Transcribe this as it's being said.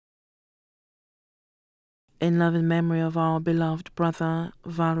In loving memory of our beloved brother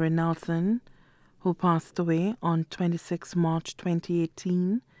Valerie Nelson, who passed away on 26 March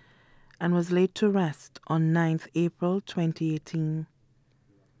 2018 and was laid to rest on 9th April 2018.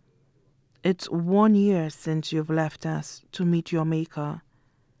 It's 1 year since you've left us to meet your Maker.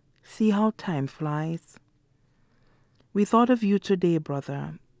 See how time flies. We thought of you today,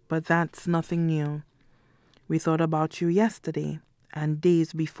 brother, but that's nothing new. We thought about you yesterday and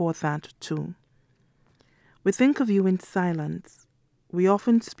days before that too. We think of you in silence. We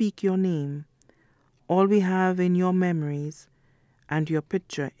often speak your name, all we have in your memories and your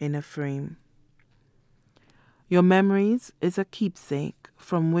picture in a frame. Your memories is a keepsake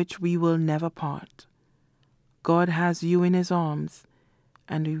from which we will never part. God has you in his arms,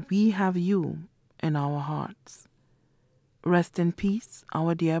 and we have you in our hearts. Rest in peace,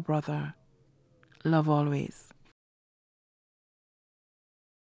 our dear brother. Love always.